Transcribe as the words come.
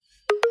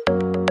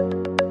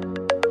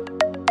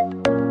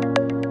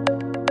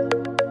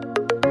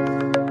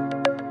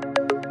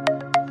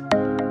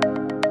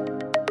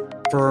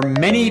For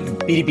many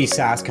B2B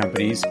SaaS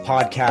companies,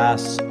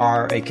 podcasts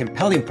are a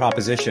compelling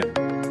proposition.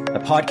 A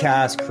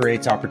podcast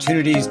creates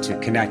opportunities to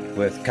connect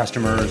with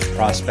customers,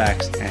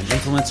 prospects, and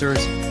influencers.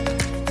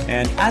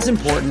 And as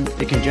important,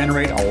 it can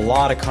generate a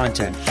lot of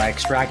content by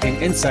extracting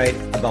insight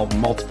about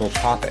multiple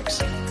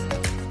topics.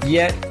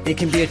 Yet, it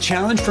can be a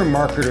challenge for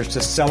marketers to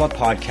sell a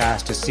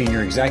podcast to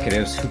senior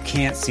executives who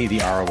can't see the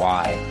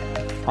ROI.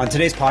 On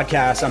today's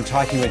podcast, I'm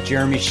talking with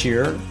Jeremy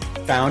Shearer,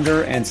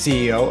 founder and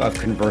CEO of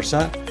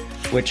Conversa,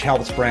 which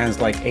helps brands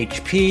like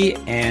HP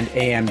and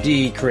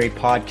AMD create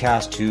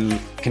podcasts to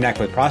connect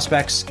with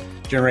prospects,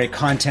 generate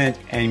content,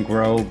 and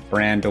grow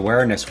brand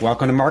awareness.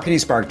 Welcome to Marketing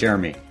Spark,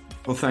 Jeremy.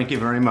 Well, thank you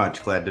very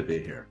much. Glad to be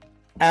here.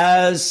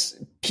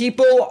 As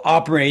people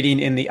operating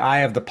in the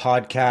eye of the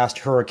podcast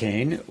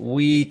hurricane,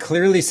 we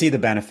clearly see the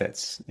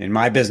benefits. In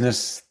my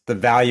business, the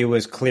value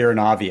is clear and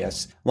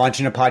obvious.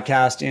 Launching a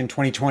podcast in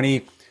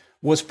 2020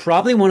 was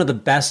probably one of the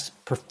best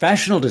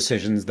professional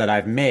decisions that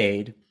I've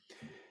made.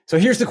 So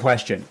here's the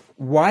question.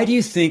 Why do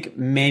you think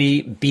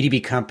many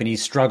B2B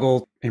companies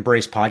struggle to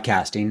embrace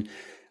podcasting?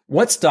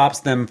 What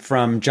stops them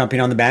from jumping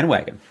on the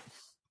bandwagon?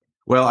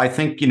 Well, I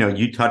think,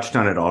 you touched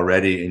on it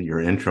already in your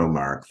intro,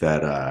 Mark,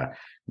 that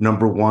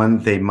number one,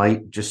 they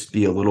might just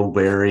be a little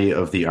wary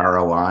of the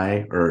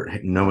ROI or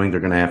knowing they're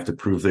going to have to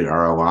prove the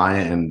ROI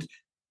and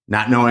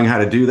not knowing how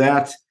to do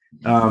that.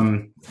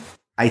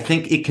 I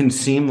think it can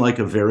seem like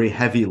a very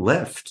heavy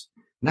lift,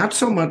 not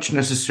so much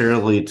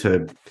necessarily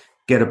to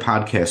get a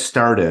podcast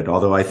started,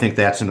 although I think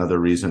that's another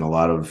reason a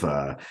lot of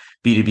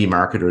B2B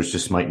marketers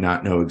just might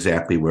not know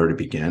exactly where to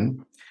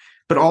begin.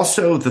 But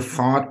also the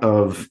thought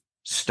of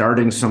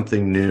starting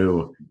something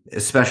new,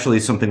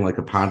 especially something like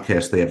a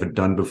podcast they haven't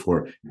done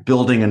before,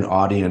 building an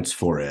audience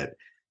for it,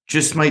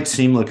 just might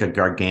seem like a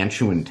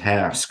gargantuan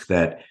task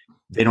that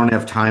they don't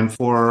have time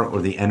for or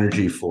the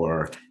energy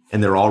for,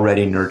 and they're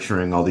already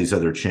nurturing all these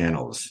other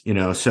channels.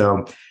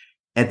 So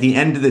at the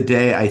end of the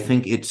day, I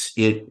think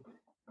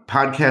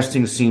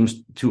podcasting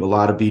seems to a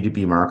lot of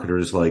B2B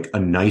marketers like a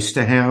nice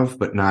to have,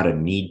 but not a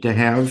need to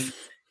have.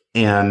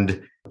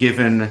 And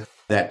given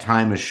that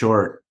time is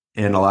short,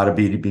 and a lot of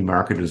B2B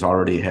marketers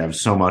already have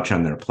so much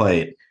on their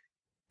plate,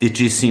 it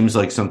just seems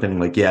like something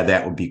like, yeah,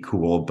 that would be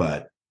cool,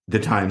 but the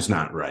time's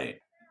not right.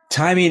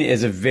 Timing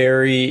is a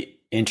very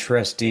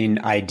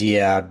interesting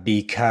idea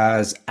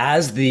because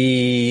as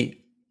the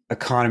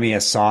economy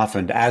has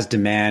softened, as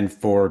demand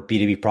for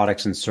B2B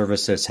products and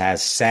services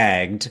has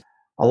sagged,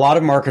 a lot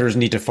of marketers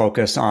need to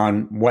focus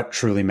on what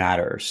truly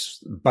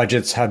matters.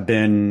 Budgets have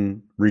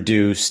been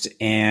reduced,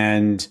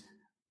 and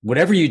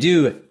whatever you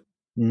do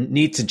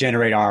needs to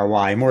generate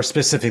ROI, more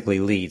specifically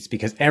leads,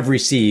 because every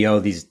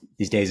CEO these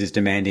days is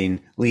demanding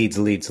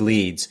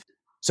leads.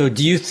 So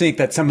do you think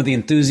that some of the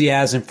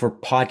enthusiasm for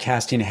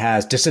podcasting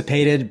has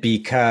dissipated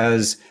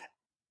because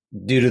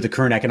due to the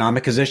current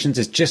economic conditions,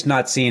 it's just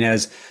not seen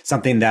as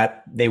something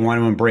that they want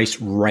to embrace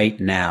right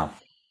now?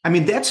 I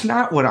mean, that's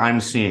not what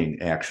I'm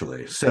seeing,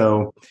 actually.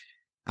 So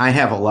I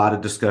have a lot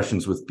of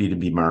discussions with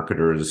B2B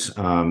marketers.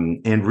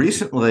 And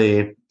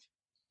recently,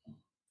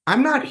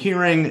 I'm not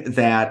hearing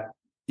that,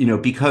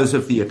 because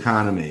of the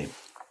economy,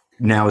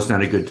 now is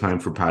not a good time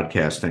for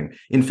podcasting.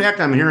 In fact,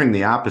 I'm hearing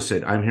the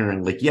opposite. I'm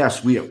hearing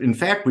yes, we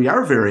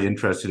are very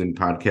interested in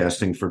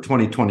podcasting for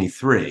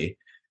 2023.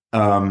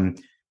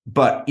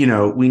 But,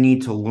 we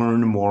need to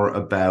learn more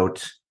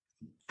about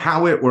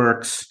how it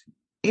works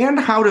and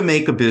how to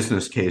make a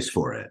business case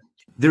for it.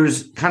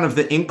 There's kind of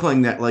the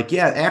inkling that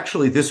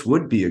actually this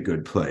would be a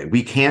good play.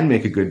 We can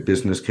make a good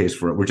business case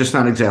for it. We're just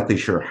not exactly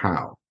sure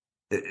how.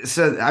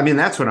 So, I mean,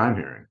 that's what I'm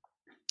hearing.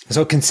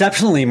 So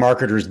conceptually,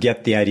 marketers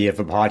get the idea of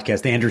a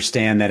podcast. They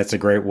understand that it's a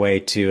great way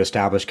to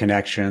establish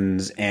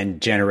connections and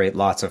generate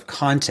lots of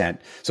content.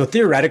 So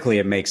theoretically,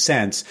 it makes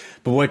sense.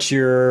 But what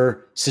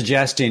you're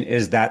suggesting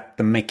is that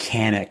the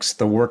mechanics,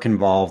 the work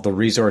involved, the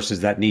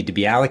resources that need to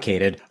be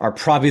allocated are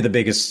probably the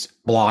biggest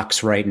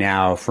blocks right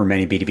now for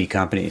many B2B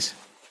companies.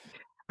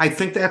 I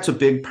think that's a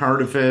big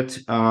part of it.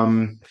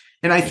 And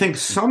I think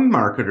some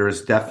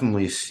marketers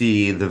definitely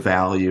see the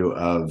value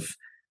of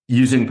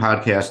using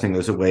podcasting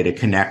as a way to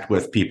connect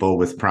with people,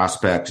 with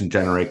prospects, and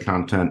generate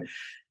content.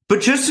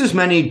 But just as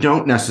many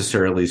don't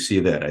necessarily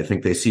see that. I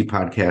think they see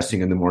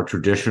podcasting in the more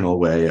traditional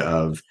way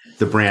of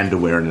the brand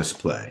awareness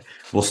play.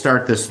 We'll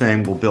start this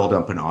thing, we'll build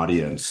up an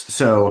audience.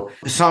 So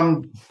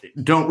some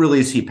don't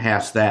really see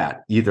past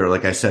that either,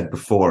 like I said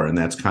before, and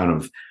that's kind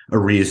of a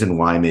reason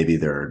why maybe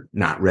they're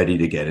not ready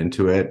to get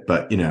into it.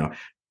 But,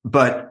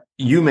 but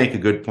you make a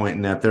good point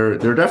in that there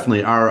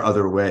definitely are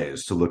other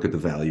ways to look at the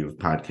value of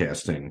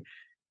podcasting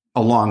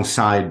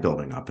alongside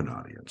building up an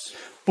audience.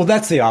 Well,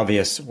 that's the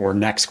obvious or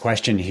next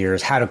question here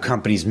is how do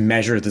companies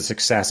measure the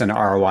success and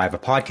ROI of a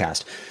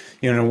podcast?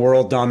 In a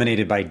world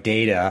dominated by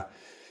data,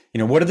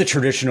 what are the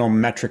traditional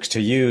metrics to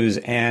use?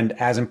 And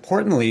as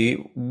importantly,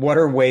 what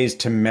are ways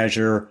to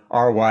measure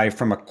ROI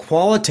from a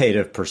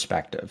qualitative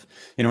perspective?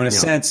 In a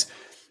sense,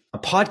 a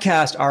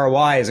podcast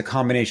ROI is a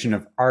combination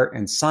of art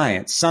and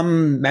science.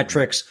 Some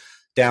metrics,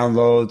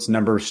 downloads,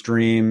 number of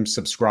streams,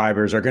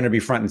 subscribers are going to be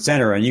front and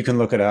center. And you can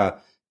look at a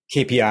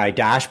KPI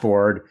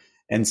dashboard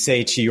and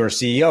say to your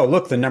CEO,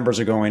 look, the numbers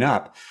are going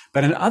up.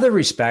 But in other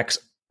respects,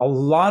 a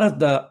lot of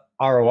the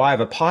ROI of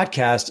a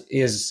podcast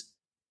is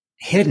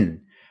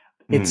hidden.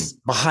 It's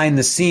behind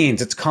the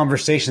scenes. It's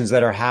conversations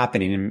that are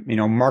happening.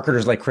 And,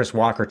 marketers like Chris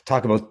Walker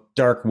talk about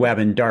dark web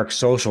and dark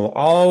social,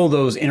 all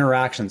those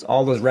interactions,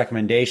 all those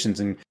recommendations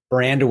and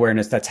brand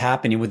awareness that's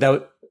happening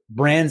without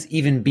brands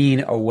even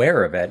being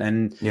aware of it.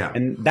 And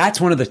that's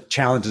one of the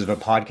challenges of a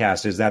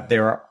podcast, is that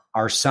there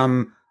are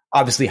some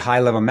obviously high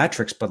level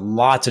metrics, but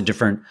lots of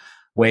different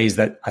ways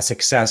that a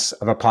success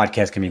of a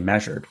podcast can be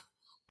measured.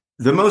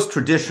 The most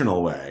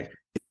traditional way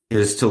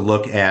is to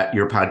look at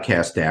your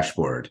podcast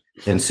dashboard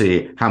and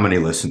see how many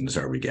listens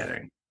are we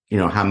getting?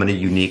 How many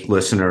unique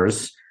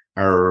listeners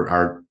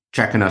are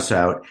checking us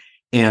out?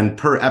 And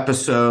per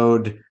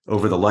episode,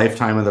 over the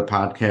lifetime of the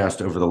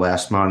podcast, over the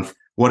last month,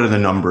 what do the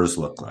numbers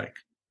look like?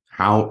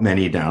 How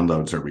many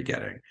downloads are we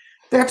getting?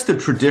 That's the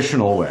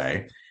traditional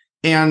way.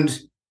 And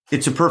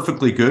it's a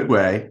perfectly good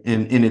way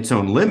in its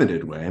own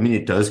limited way. I mean,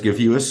 it does give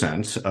you a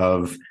sense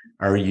of,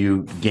 are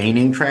you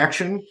gaining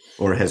traction,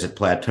 or has it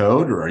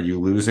plateaued, or are you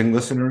losing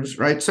listeners,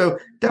 right? So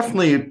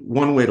definitely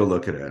one way to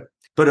look at it,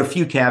 but a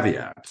few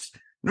caveats.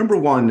 Number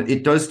one,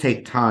 it does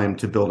take time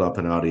to build up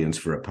an audience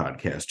for a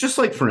podcast, just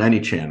like for any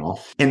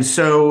channel. And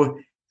so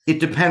it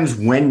depends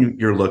when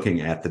you're looking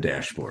at the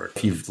dashboard.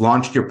 If you've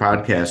launched your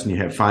podcast and you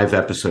have 5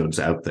 episodes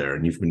out there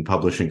and you've been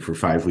publishing for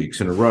 5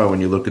 weeks in a row,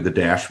 and you look at the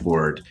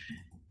dashboard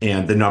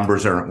and the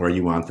numbers aren't where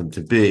you want them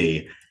to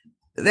be,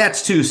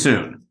 that's too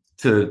soon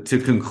to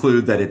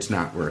conclude that it's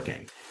not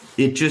working.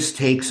 It just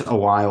takes a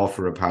while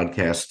for a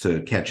podcast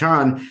to catch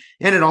on.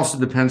 And it also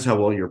depends how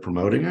well you're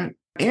promoting it.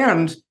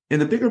 And in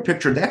the bigger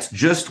picture, that's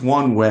just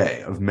one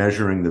way of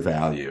measuring the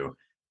value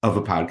of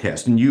a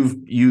podcast. And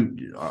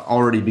you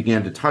already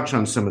began to touch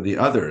on some of the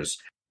others.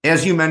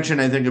 As you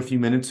mentioned, I think a few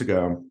minutes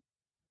ago,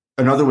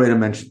 another way to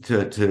mention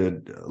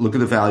to look at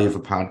the value of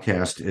a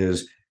podcast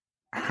is,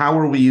 how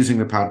are we using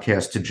the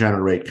podcast to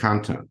generate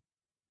content?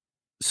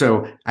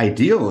 So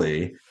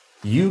ideally,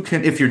 you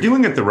can, if you're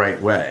doing it the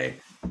right way,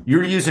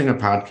 you're using a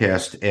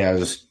podcast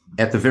as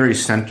at the very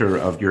center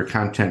of your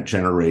content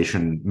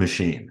generation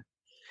machine,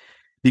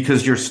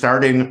 because you're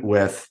starting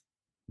with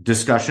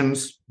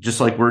discussions, just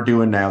like we're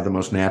doing now, the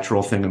most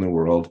natural thing in the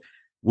world.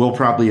 We'll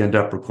probably end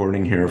up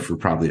recording here for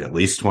probably at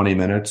least 20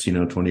 minutes,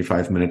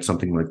 25 minutes,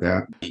 something like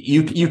that.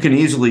 You can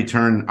easily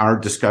turn our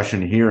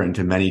discussion here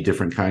into many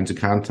different kinds of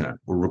content.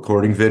 We're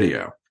recording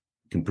video.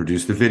 You can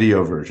produce the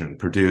video version,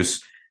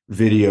 produce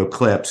video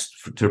clips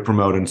to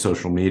promote in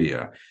social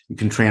media. You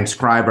can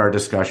transcribe our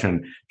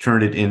discussion,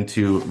 turn it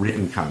into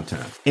written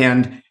content.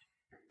 And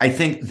I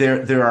think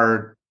there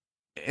are,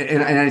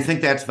 and I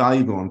think that's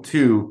valuable in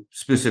 2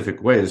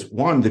 specific ways.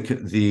 One,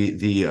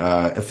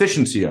 the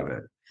efficiency of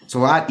it. It's a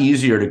lot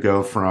easier to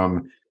go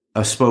from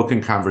a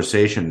spoken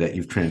conversation that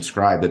you've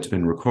transcribed, that's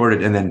been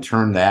recorded, and then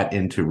turn that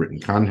into written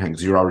content,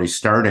 because you're already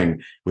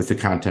starting with the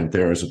content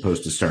there as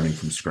opposed to starting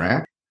from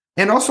scratch.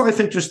 And also, I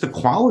think just the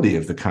quality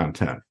of the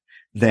content,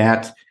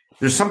 that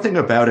there's something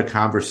about a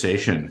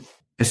conversation,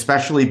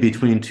 especially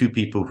between 2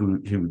 people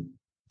who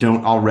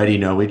don't already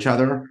know each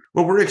other,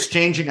 where we're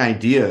exchanging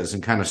ideas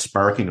and kind of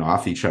sparking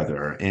off each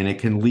other. And it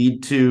can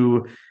lead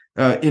to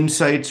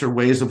insights or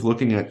ways of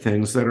looking at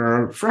things that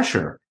are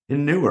fresher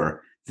and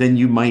newer than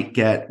you might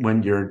get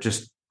when you're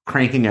just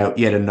cranking out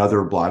yet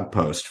another blog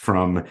post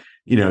from,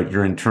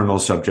 your internal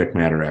subject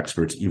matter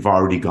experts you've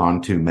already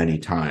gone to many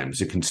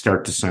times. It can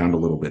start to sound a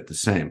little bit the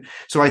same.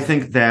 So I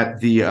think that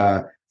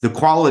the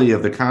quality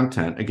of the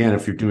content, again,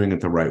 if you're doing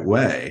it the right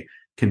way,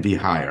 can be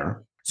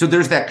higher. So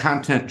there's that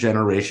content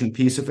generation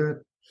piece of it.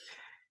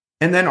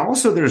 And then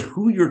also there's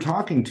who you're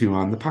talking to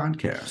on the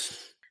podcast.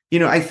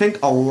 I think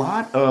a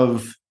lot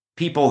of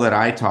people that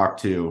I talk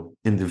to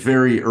in the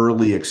very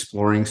early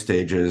exploring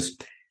stages,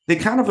 they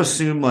kind of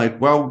assume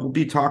like, well, we'll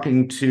be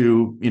talking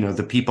to,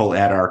 the people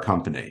at our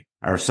company,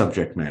 our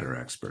subject matter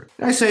expert.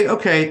 And I say,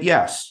 okay,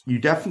 yes, you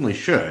definitely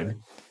should,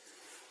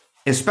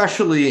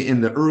 especially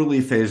in the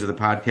early phase of the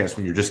podcast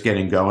when you're just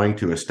getting going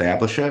to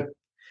establish it.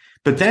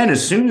 But then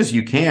as soon as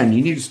you can,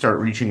 you need to start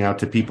reaching out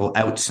to people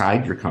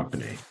outside your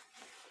company,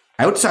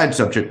 outside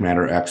subject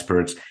matter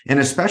experts, and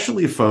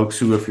especially folks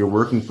who, if you're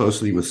working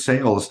closely with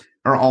sales,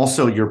 are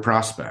also your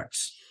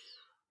prospects.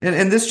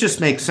 And this just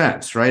makes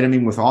sense, right? I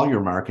mean, with all your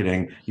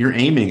marketing, you're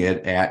aiming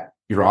it at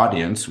your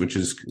audience, which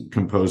is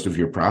composed of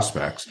your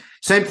prospects.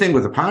 Same thing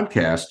with a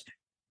podcast.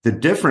 The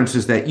difference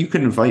is that you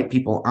can invite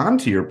people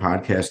onto your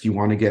podcast you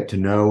want to get to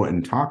know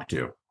and talk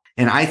to.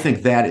 And I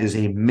think that is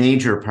a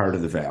major part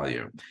of the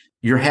value.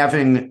 You're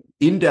having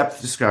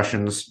in-depth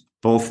discussions,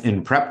 both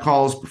in prep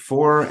calls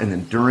before and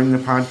then during the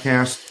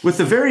podcast, with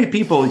the very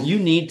people you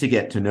need to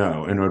get to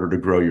know in order to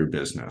grow your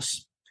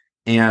business.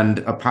 And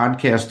a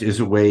podcast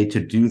is a way to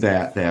do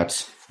that.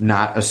 That's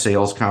not a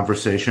sales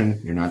conversation.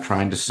 You're not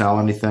trying to sell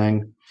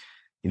anything.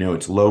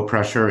 It's low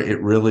pressure.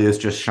 It really is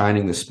just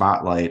shining the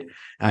spotlight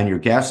on your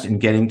guest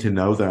and getting to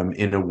know them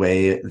in a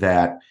way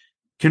that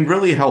can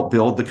really help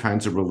build the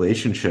kinds of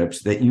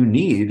relationships that you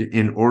need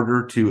in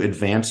order to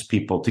advance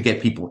people, to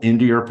get people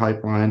into your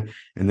pipeline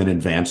and then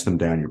advance them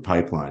down your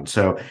pipeline.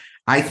 So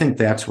I think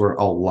that's where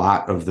a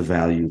lot of the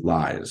value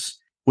lies.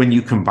 When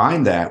you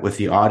combine that with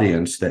the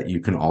audience that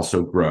you can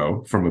also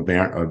grow from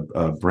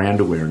a brand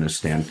awareness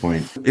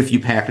standpoint, if you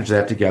package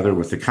that together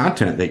with the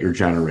content that you're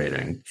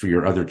generating for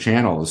your other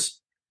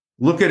channels,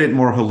 look at it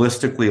more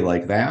holistically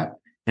like that.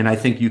 And I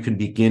think you can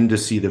begin to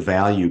see the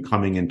value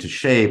coming into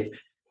shape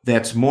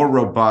that's more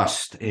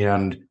robust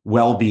and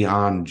well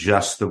beyond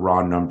just the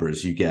raw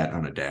numbers you get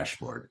on a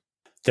dashboard.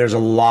 There's a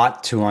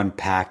lot to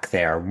unpack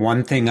there.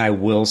 One thing I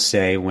will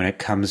say when it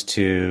comes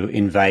to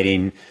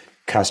inviting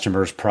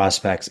customers,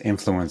 prospects,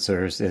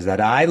 influencers is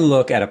that I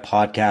look at a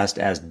podcast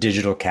as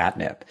digital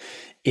catnip.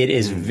 It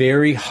is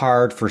very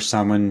hard for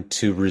someone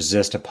to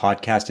resist a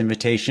podcast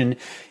invitation,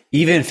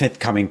 even if it's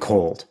coming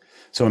cold.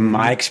 So in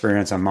my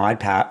experience on my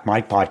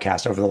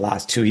podcast over the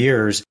last 2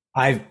 years,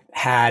 I've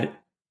had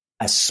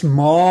a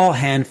small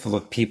handful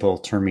of people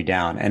turn me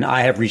down. And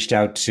I have reached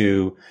out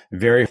to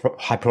very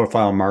high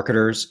profile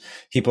marketers,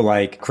 people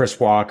like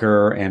Chris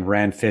Walker and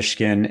Rand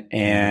Fishkin,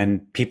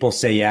 and people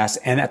say yes.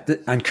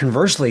 And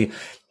conversely,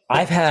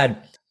 I've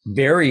had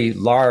very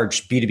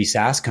large B2B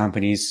SaaS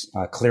companies,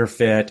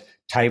 ClearFit,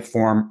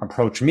 Typeform,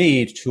 approach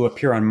me to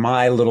appear on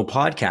my little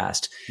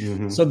podcast.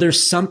 So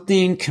there's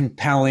something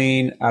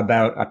compelling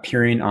about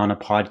appearing on a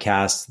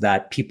podcast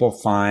that people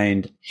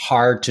find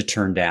hard to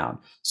turn down.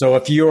 So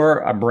if you're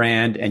a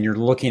brand and you're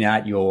looking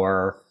at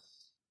your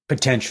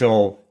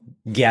potential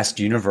guest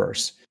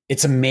universe,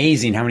 it's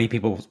amazing how many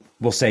people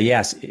will say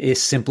yes.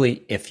 It's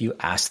simply if you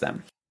ask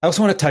them. I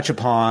also want to touch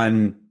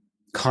upon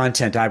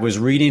content. I was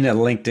reading a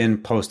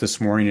LinkedIn post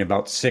this morning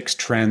about 6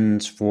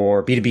 trends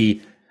for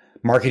B2B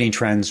marketing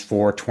trends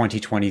for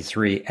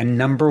 2023. And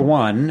number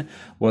 1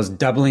 was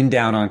doubling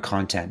down on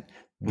content.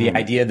 The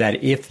idea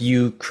that if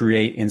you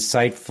create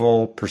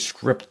insightful,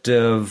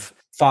 prescriptive,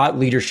 thought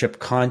leadership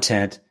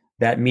content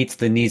that meets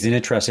the needs and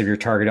interests of your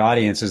target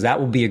audiences, that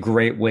will be a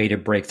great way to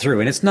break through.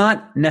 And it's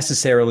not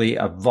necessarily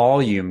a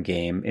volume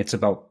game. It's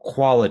about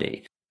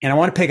quality. And I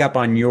want to pick up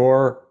on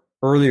your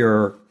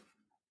earlier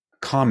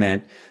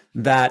comment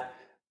that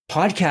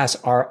podcasts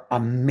are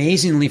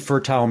amazingly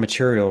fertile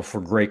material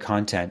for great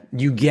content.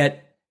 You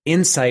get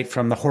insight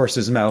from the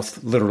horse's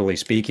mouth, literally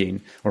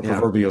speaking, or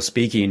proverbial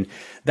speaking,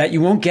 that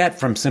you won't get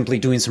from simply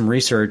doing some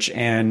research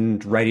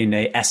and writing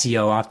a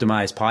SEO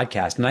optimized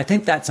podcast. And I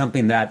think that's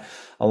something that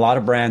a lot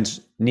of brands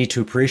need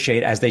to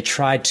appreciate as they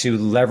try to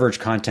leverage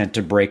content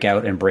to break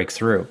out and break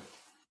through.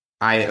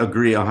 I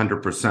agree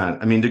 100%.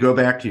 I mean, to go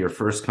back to your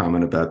first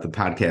comment about the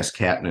podcast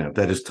catnip,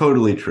 that is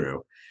totally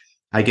true.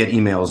 I get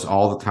emails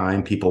all the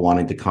time, people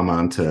wanting to come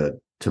on to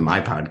my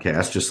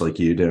podcast, just like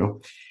you do.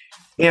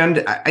 And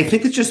I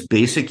think it's just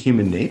basic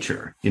human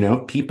nature. You know,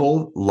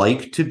 people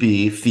like to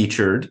be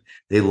featured.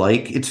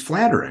 It's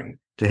flattering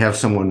to have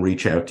someone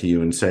reach out to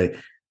you and say,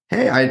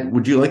 hey,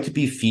 would you like to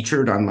be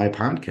featured on my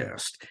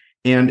podcast?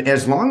 And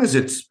as long as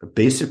it's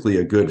basically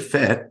a good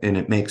fit and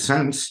it makes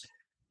sense,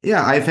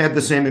 yeah, I've had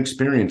the same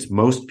experience.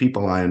 Most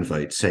people I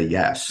invite say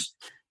yes,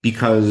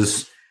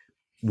 because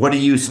what do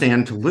you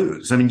stand to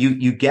lose? I mean,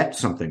 you get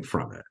something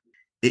from it.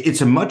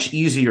 It's a much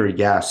easier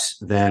yes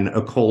than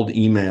a cold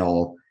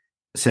email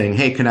saying,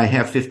 hey, can I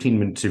have 15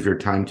 minutes of your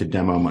time to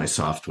demo my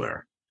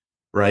software?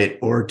 Right?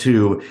 Or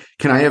can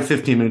I have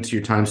 15 minutes of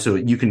your time so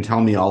you can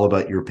tell me all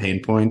about your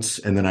pain points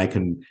and then I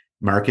can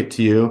market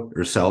to you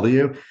or sell to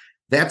you?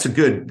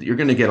 You're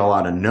going to get a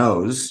lot of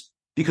no's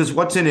because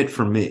what's in it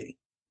for me?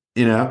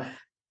 You know?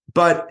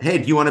 But hey,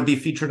 do you want to be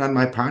featured on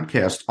my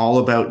podcast? All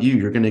about you.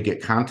 You're going to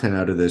get content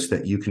out of this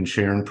that you can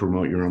share and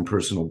promote your own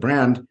personal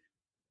brand.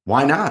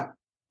 Why not?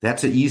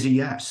 That's an easy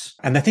yes.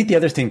 And I think the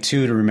other thing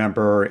too to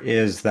remember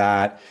is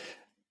that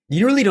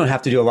you really don't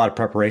have to do a lot of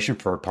preparation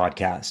for a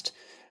podcast.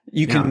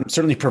 You can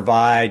certainly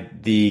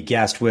provide the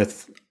guest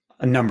with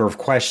a number of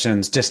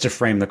questions just to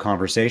frame the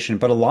conversation.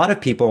 But a lot of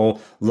people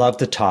love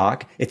to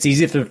talk. It's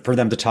easy for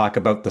them to talk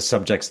about the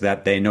subjects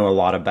that they know a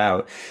lot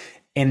about.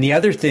 And the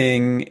other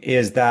thing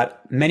is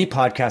that many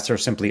podcasts are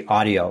simply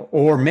audio,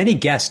 or many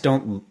guests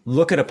don't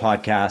look at a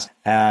podcast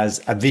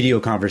as a video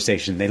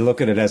conversation. They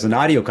look at it as an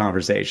audio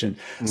conversation.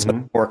 So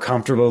they're more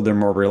comfortable, they're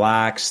more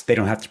relaxed, they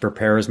don't have to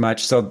prepare as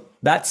much. So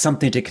that's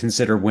something to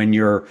consider when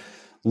you're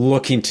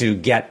looking to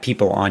get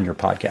people on your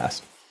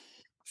podcast.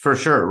 For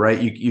sure,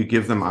 right? You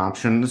give them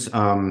options.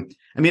 I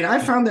mean, I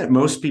found that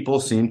most people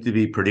seem to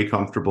be pretty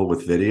comfortable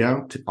with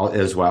video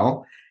as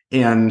well.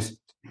 And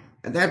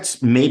that's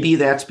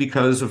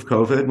because of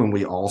COVID, when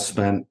we all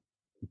spent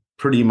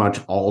pretty much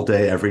all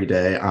day, every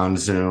day on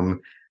Zoom,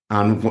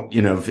 on,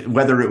 you know,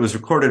 whether it was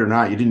recorded or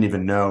not, you didn't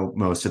even know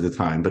most of the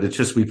time, but it's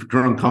just, we've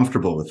grown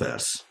comfortable with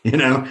this, you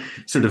know,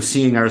 sort of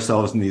seeing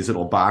ourselves in these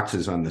little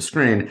boxes on the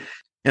screen.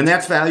 And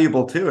that's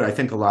valuable too. I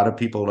think a lot of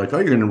people are like, oh,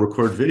 you're going to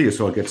record video,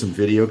 so I'll get some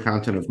video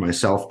content of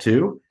myself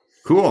too.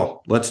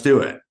 Cool. Let's do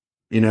it.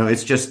 You know,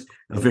 it's just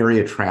a very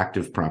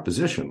attractive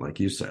proposition, like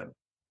you said.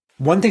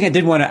 One thing I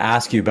did want to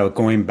ask you about,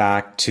 going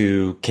back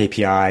to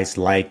KPIs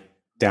like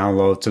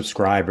downloads,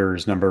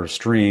 subscribers, number of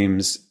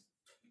streams.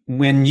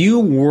 When you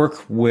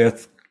work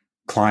with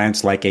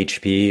clients like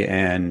HP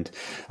and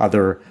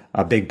other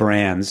big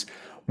brands,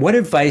 what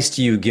advice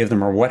do you give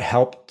them, or what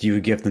help do you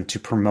give them to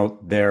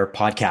promote their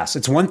podcasts?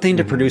 It's one thing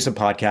to produce a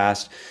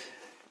podcast,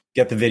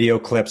 get the video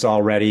clips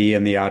all ready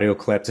and the audio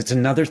clips. It's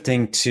another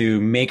thing to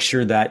make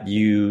sure that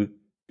you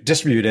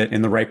distribute it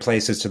in the right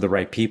places to the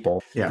right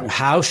people. Yeah.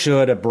 How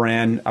should a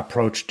brand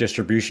approach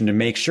distribution to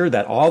make sure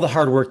that all the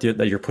hard work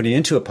that you're putting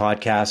into a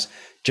podcast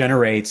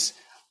generates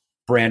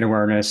brand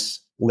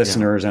awareness,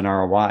 listeners, and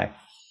ROI?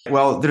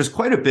 Well, there's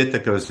quite a bit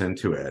that goes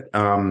into it.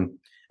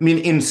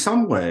 In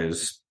some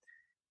ways,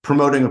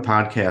 promoting a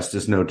podcast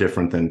is no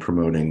different than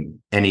promoting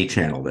any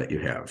channel that you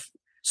have.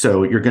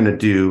 So you're going to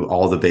do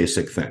all the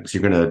basic things.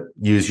 You're going to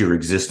use your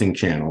existing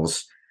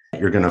channels.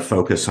 You're going to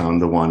focus on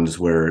the ones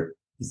where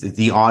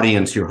the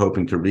audience you're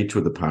hoping to reach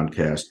with the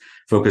podcast,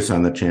 focus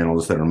on the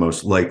channels that are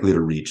most likely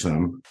to reach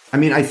them.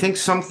 I think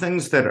some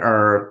things that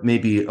are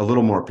maybe a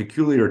little more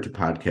peculiar to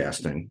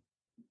podcasting,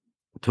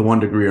 to one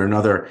degree or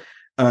another.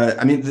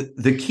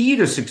 The key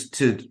to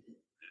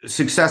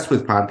success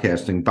with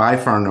podcasting, by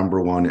far,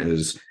 number one,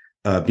 is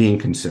being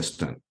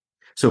consistent.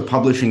 So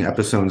publishing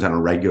episodes on a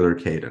regular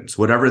cadence,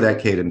 whatever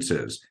that cadence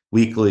is,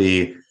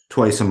 weekly,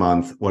 twice a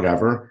month,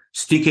 whatever,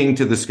 sticking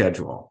to the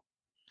schedule.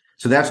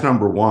 So that's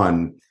number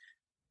one.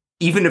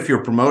 Even if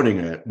you're promoting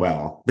it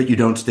well, but you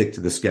don't stick to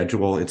the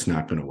schedule, it's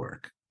not going to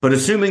work. But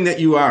assuming that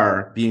you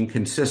are being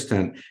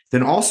consistent,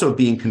 then also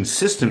being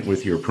consistent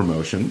with your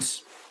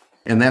promotions.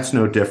 And that's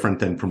no different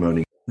than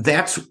promoting.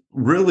 That's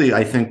really,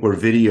 I think, where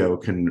video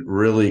can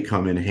really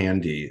come in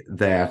handy,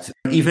 that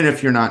even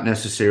if you're not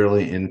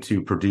necessarily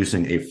into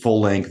producing a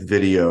full-length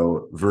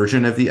video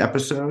version of the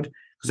episode,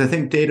 because I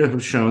think data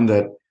have shown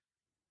that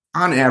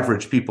on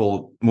average,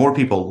 more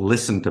people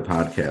listen to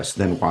podcasts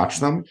than watch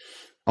them.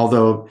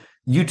 Although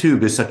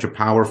YouTube is such a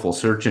powerful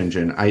search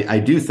engine, I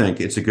do think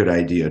it's a good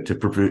idea to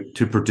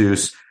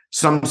produce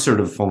some sort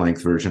of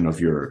full-length version of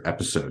your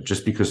episode,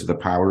 just because of the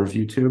power of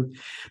YouTube.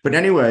 But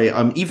anyway,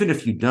 even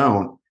if you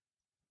don't,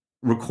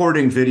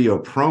 recording video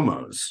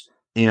promos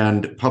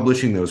and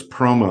publishing those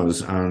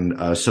promos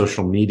on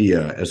social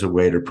media as a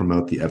way to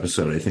promote the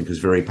episode, I think is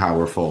very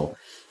powerful,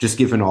 just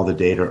given all the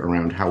data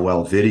around how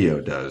well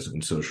video does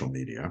in social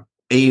media.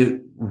 A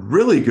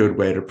really good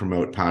way to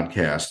promote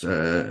podcasts,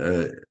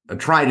 a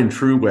tried and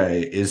true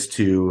way, is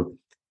to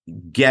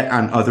get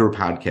on other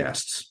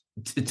podcasts,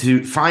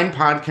 to find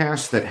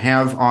podcasts that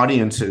have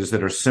audiences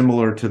that are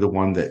similar to the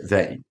one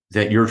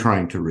that you're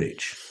trying to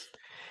reach.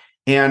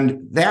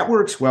 And that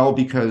works well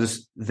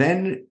because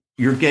then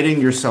you're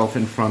getting yourself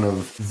in front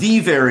of the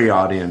very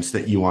audience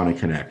that you want to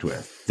connect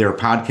with. They're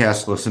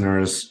podcast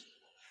listeners.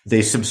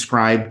 They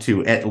subscribe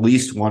to at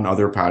least one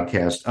other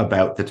podcast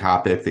about the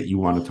topic that you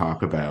want to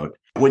talk about.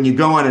 When you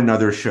go on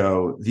another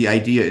show, the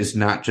idea is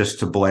not just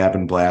to blab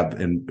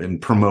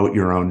and promote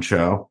your own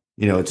show.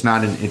 It's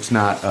not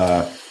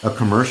a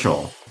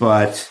commercial,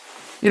 but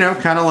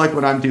kind of like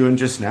what I'm doing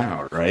just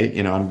now, right?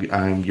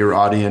 I'm your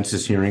audience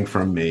is hearing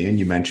from me, and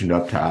you mentioned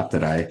up top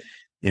that I,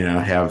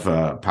 have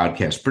a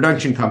podcast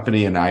production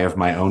company, and I have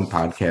my own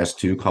podcast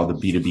too called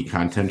the B2B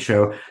Content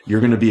Show.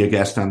 You're going to be a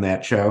guest on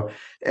that show.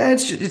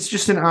 It's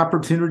just an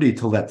opportunity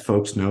to let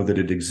folks know that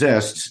it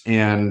exists,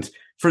 and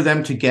for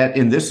them to get,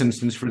 in this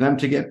instance, for them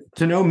to get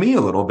to know me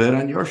a little bit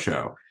on your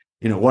show.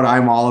 What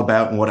I'm all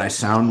about and what I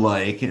sound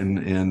like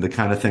and the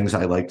kind of things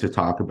I like to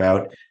talk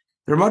about.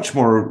 They're much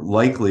more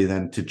likely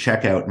than to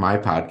check out my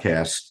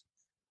podcast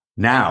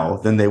now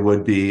than they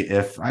would be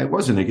if I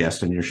wasn't a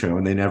guest on your show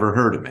and they never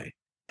heard of me.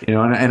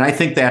 And I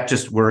think that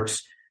just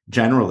works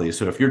generally.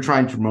 So if you're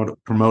trying to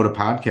promote a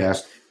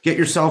podcast, get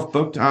yourself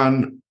booked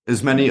on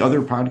as many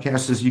other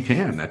podcasts as you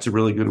can. That's a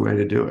really good way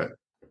to do it.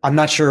 I'm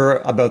not sure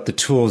about the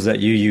tools that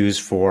you use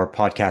for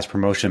podcast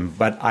promotion,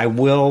 but I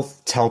will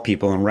tell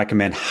people and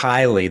recommend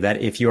highly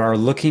that if you are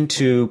looking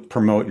to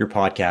promote your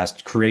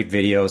podcast, create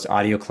videos,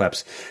 audio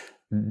clips,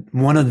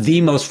 one of the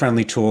most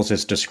friendly tools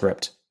is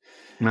Descript.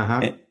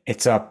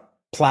 It's a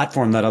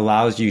platform that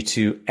allows you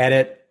to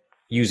edit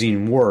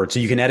using Word. So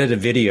you can edit a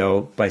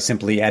video by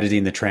simply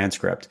editing the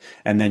transcript,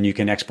 and then you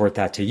can export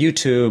that to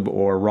YouTube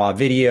or raw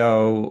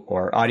video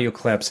or audio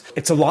clips.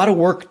 It's a lot of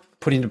work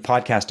putting a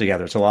podcast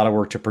together. It's a lot of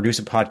work to produce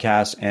a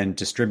podcast and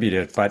distribute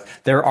it, but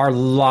there are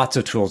lots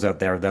of tools out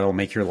there that'll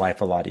make your life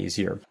a lot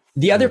easier.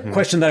 The other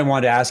question that I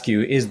wanted to ask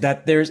you is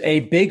that there's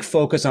a big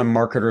focus on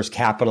marketers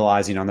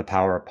capitalizing on the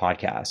power of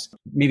podcasts.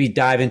 Maybe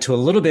dive into a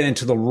little bit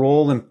into the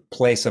role and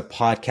place of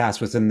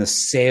podcasts within the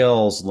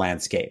sales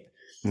landscape.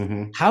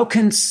 How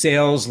can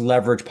sales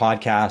leverage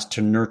podcasts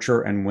to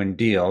nurture and win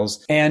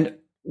deals? And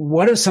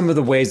what are some of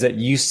the ways that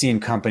you've seen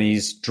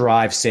companies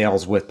drive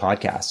sales with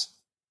podcasts?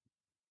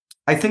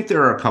 I think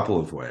there are a couple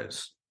of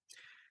ways.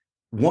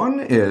 One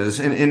is,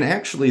 and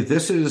actually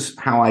this is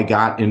how I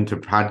got into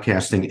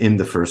podcasting in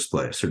the first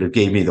place. Sort of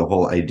gave me the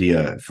whole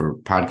idea for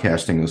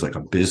podcasting as like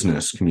a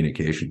business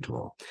communication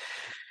tool.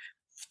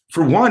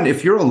 For one,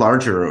 if you're a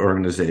larger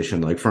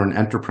organization, like for an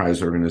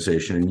enterprise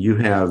organization, and you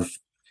have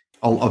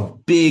a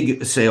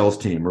big sales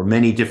team or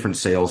many different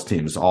sales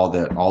teams all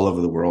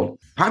over the world.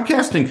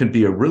 Podcasting can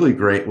be a really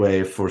great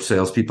way for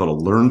salespeople to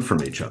learn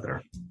from each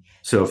other.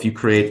 So if you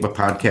create a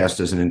podcast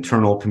as an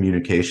internal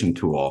communication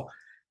tool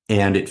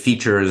and it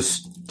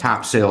features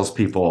top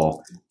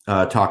salespeople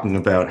talking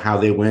about how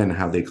they win,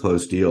 how they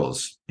close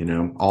deals,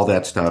 all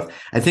that stuff,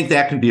 I think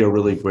that can be a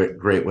really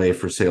great way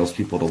for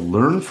salespeople to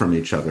learn from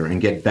each other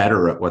and get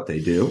better at what they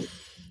do.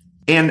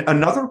 And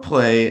another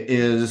play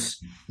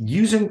is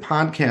using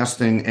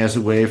podcasting as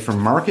a way for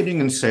marketing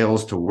and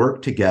sales to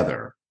work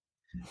together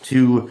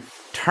to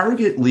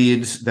target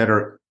leads that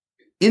are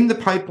in the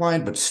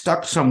pipeline but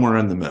stuck somewhere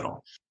in the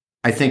middle.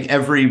 I think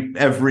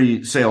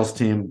every sales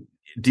team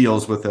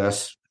deals with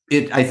this.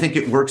 I think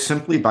it works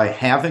simply by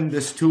having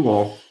this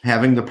tool,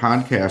 having the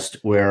podcast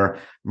where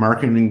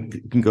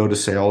marketing can go to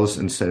sales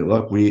and say,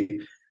 look, we're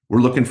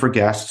looking for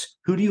guests.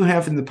 Who do you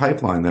have in the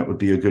pipeline that would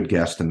be a good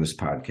guest in this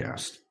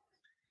podcast?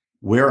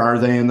 Where are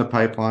they in the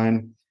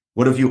pipeline?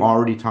 What have you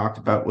already talked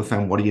about with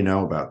them? What do you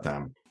know about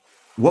them?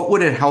 What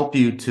would it help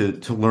you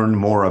to learn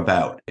more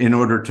about in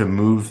order to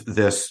move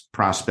this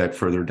prospect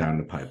further down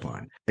the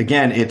pipeline?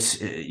 Again,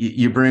 it's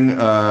you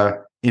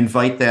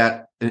invite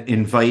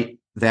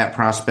that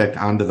prospect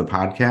onto the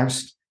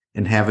podcast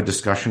and have a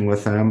discussion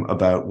with them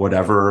about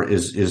whatever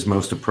is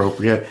most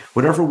appropriate,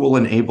 whatever will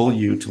enable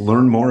you to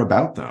learn more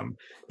about them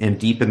and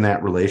deepen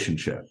that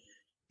relationship.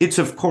 It's,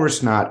 of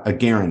course, not a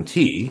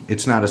guarantee.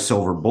 It's not a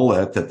silver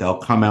bullet that they'll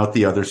come out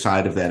the other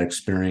side of that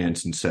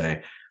experience and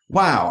say,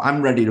 wow,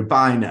 I'm ready to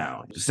buy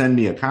now. Send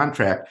me a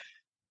contract.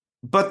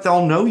 But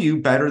they'll know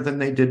you better than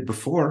they did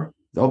before.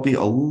 They'll be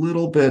a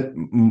little bit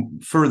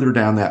further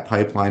down that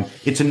pipeline.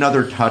 It's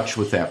another touch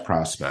with that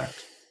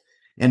prospect.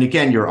 And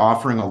again, you're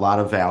offering a lot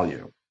of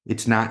value.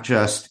 It's not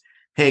just,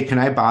 hey, can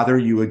I bother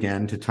you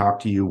again to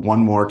talk to you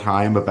one more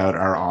time about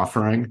our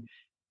offering?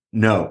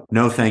 No,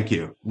 thank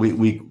you.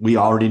 We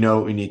already know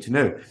what we need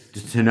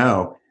to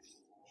know.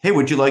 Hey,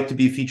 would you like to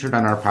be featured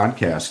on our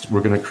podcast?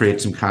 We're going to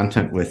create some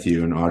content with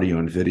you in audio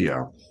and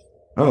video.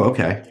 Oh,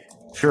 okay.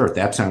 Sure.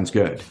 That sounds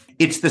good.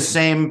 It's the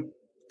same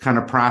kind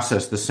of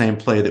process, the same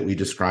play that we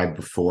described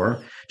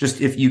before.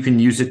 Just if you can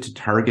use it to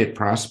target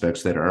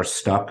prospects that are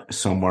stuck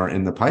somewhere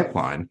in the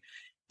pipeline.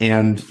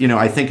 And,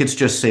 I think it's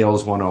just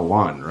sales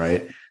 101,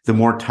 right? The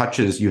more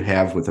touches you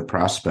have with a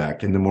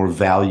prospect and the more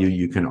value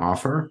you can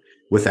offer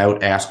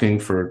without asking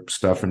for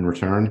stuff in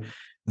return,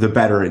 the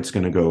better it's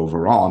going to go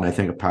overall. And I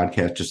think a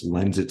podcast just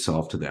lends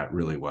itself to that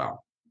really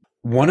well.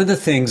 One of the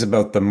things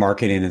about the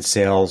marketing and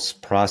sales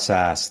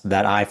process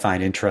that I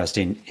find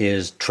interesting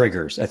is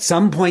triggers. At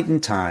some point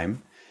in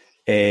time,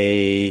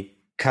 a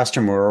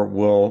customer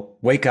will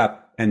wake up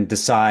and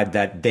decide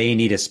that they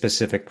need a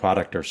specific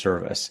product or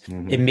service.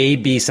 Mm-hmm. It may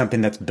be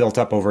something that's built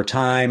up over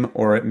time,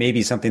 or it may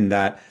be something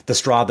that the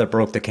straw that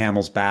broke the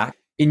camel's back.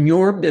 In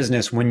your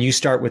business, when you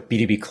start with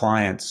B2B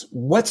clients,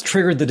 what's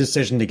triggered the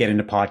decision to get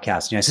into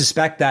podcasting? I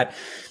suspect that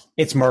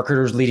it's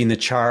marketers leading the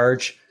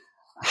charge.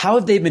 How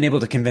have they been able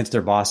to convince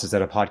their bosses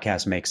that a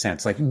podcast makes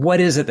sense? Like, what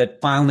is it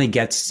that finally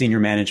gets senior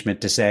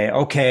management to say,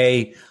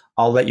 okay,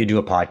 I'll let you do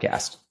a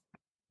podcast?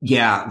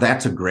 Yeah,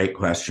 that's a great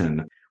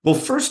question. Well,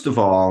 first of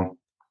all,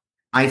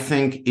 I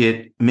think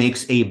it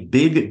makes a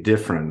big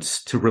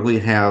difference to really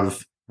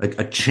have like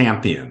a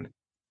champion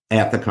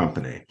at the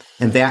company.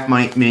 And that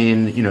might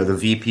mean, the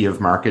VP of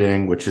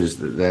marketing, which is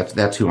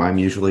that's who I'm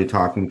usually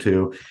talking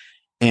to.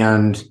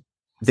 And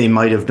they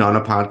might have done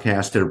a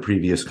podcast at a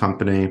previous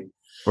company,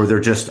 or they're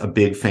just a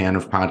big fan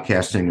of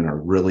podcasting and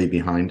are really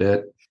behind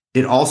it.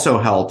 It also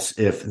helps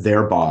if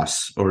their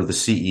boss or the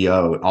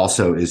CEO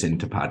also is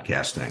into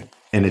podcasting.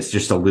 And it's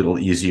just a little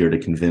easier to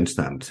convince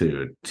them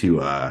to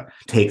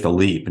take the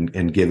leap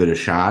and give it a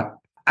shot.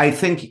 I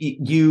think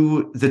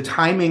the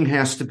timing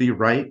has to be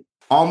right.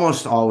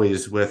 Almost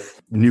always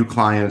with new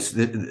clients,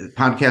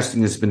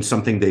 podcasting has been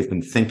something they've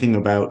been thinking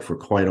about for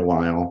quite a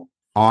while.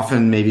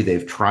 Often, maybe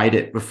they've tried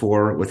it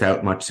before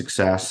without much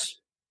success,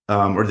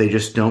 or they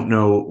just don't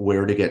know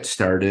where to get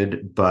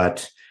started.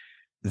 But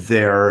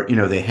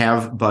they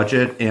have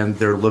budget and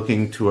they're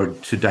looking to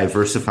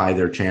diversify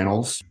their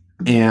channels,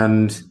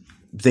 and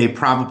they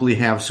probably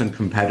have some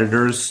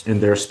competitors in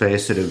their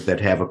space that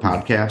have a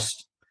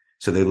podcast.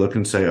 So they look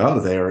and say, oh,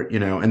 they're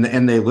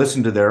and they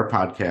listen to their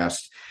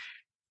podcast.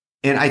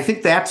 And I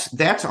think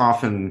that's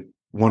often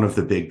one of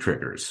the big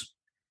triggers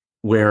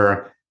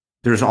where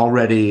there's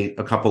already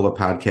a couple of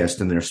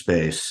podcasts in their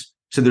space.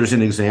 So there's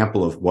an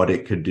example of what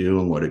it could do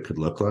and what it could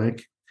look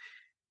like.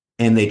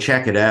 And they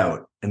check it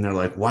out and they're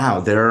like, wow,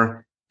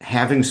 they're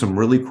having some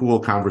really cool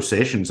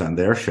conversations on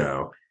their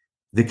show.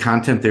 The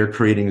content they're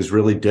creating is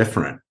really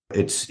different.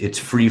 It's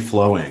free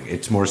flowing.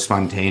 It's more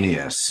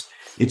spontaneous.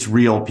 It's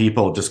real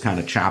people just kind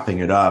of chopping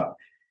it up.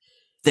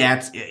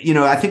 That's,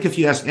 I think if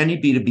you ask any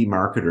B2B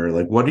marketer,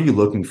 like, what are you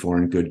looking for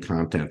in good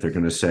content? They're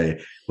going to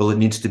say, well, it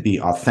needs to be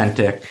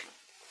authentic.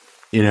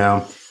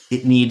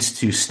 It needs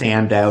to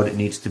stand out. It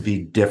needs to be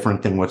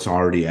different than what's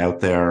already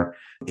out there.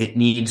 It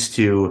needs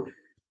to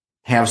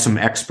have some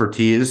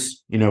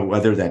expertise,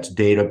 whether that's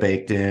data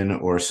baked in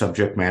or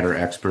subject matter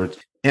experts.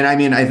 And I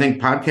mean, I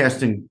think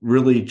podcasting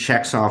really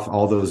checks off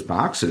all those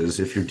boxes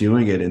if you're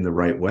doing it in the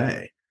right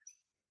way.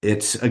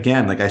 It's,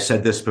 again, like I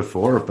said this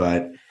before,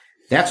 but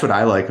that's what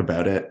I like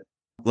about it.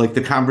 Like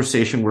the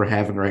conversation we're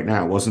having right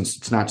now,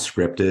 it's not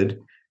scripted.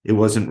 It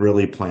wasn't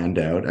really planned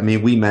out. I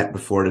mean, we met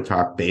before to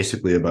talk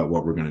basically about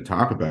what we're going to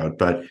talk about,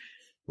 but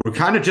we're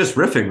kind of just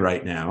riffing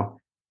right now.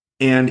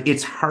 And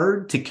it's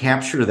hard to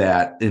capture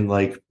that in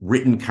like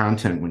written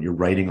content when you're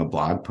writing a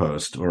blog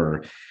post,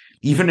 or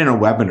even in a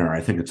webinar.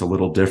 I think it's a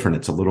little different.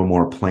 It's a little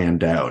more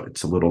planned out.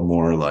 It's a little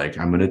more like,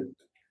 I'm going to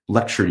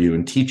lecture you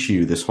and teach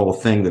you this whole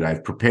thing that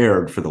I've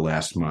prepared for the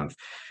last month.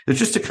 There's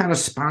just a kind of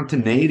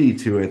spontaneity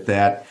to it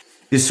that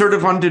is sort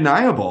of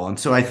undeniable. And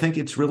so I think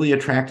it's really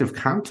attractive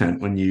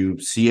content when you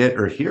see it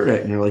or hear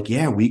it and you're like,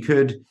 yeah, we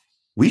should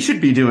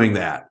be doing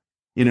that.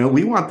 You know,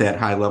 we want that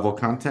high level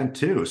content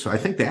too. So I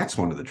think that's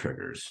one of the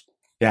triggers.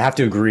 Yeah, I have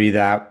to agree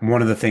that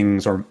one of the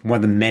things, or one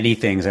of the many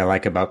things I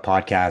like about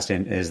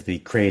podcasting, is the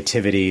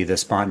creativity, the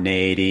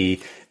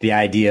spontaneity, the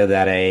idea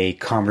that a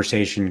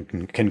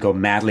conversation can go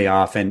madly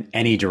off in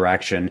any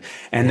direction,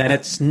 and that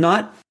it's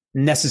not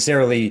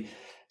necessarily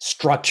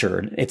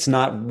structured. It's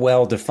not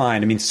well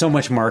defined. I mean, so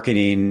much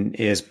marketing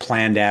is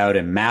planned out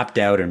and mapped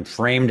out and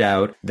framed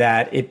out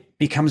that it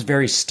becomes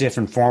very stiff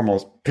and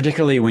formal,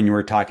 particularly when you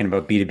were talking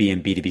about B2B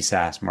and B2B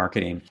SaaS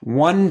marketing.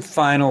 One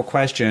final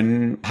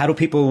question: how do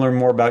people learn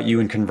more about you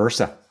and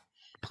Conversa?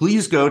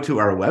 Please go to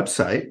our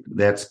website.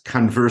 That's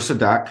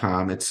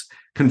conversa.com. It's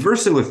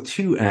Conversa with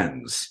two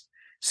N's,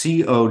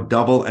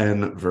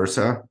 CONN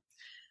Versa.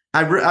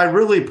 I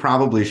really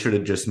probably should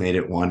have just made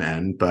it one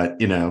N, but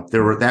you know,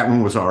 that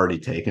one was already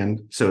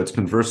taken. So it's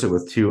Conversa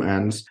with two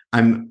N's.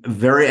 I'm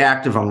very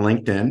active on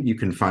LinkedIn. You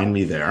can find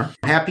me there.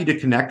 Happy to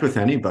connect with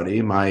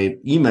anybody. My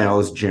email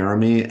is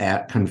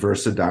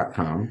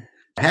jeremy@conversa.com.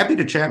 Happy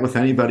to chat with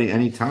anybody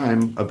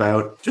anytime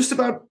about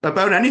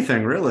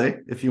anything, really,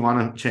 if you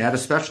want to chat,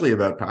 especially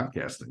about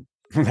podcasting.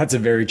 That's a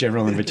very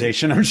general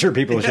invitation. I'm sure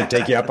people should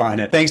take you up on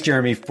it. Thanks,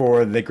 Jeremy,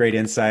 for the great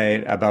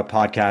insight about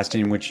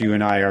podcasting, which you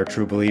and I are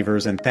true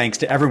believers. And thanks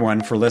to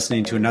everyone for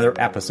listening to another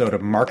episode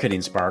of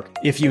Marketing Spark.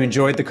 If you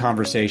enjoyed the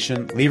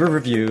conversation, leave a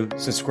review,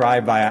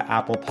 subscribe via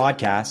Apple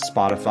Podcasts,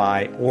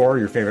 Spotify, or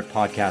your favorite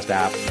podcast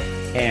app,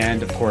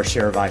 and of course,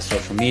 share via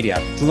social media.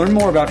 To learn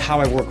more about how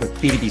I work with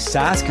B2B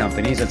SaaS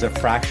companies as a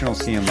fractional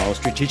CMO,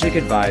 strategic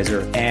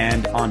advisor,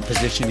 and on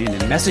positioning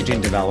and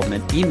messaging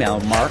development,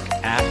 email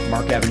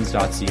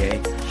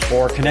mark@markevans.ca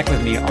or connect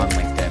with me on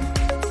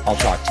LinkedIn. I'll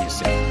talk to you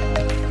soon.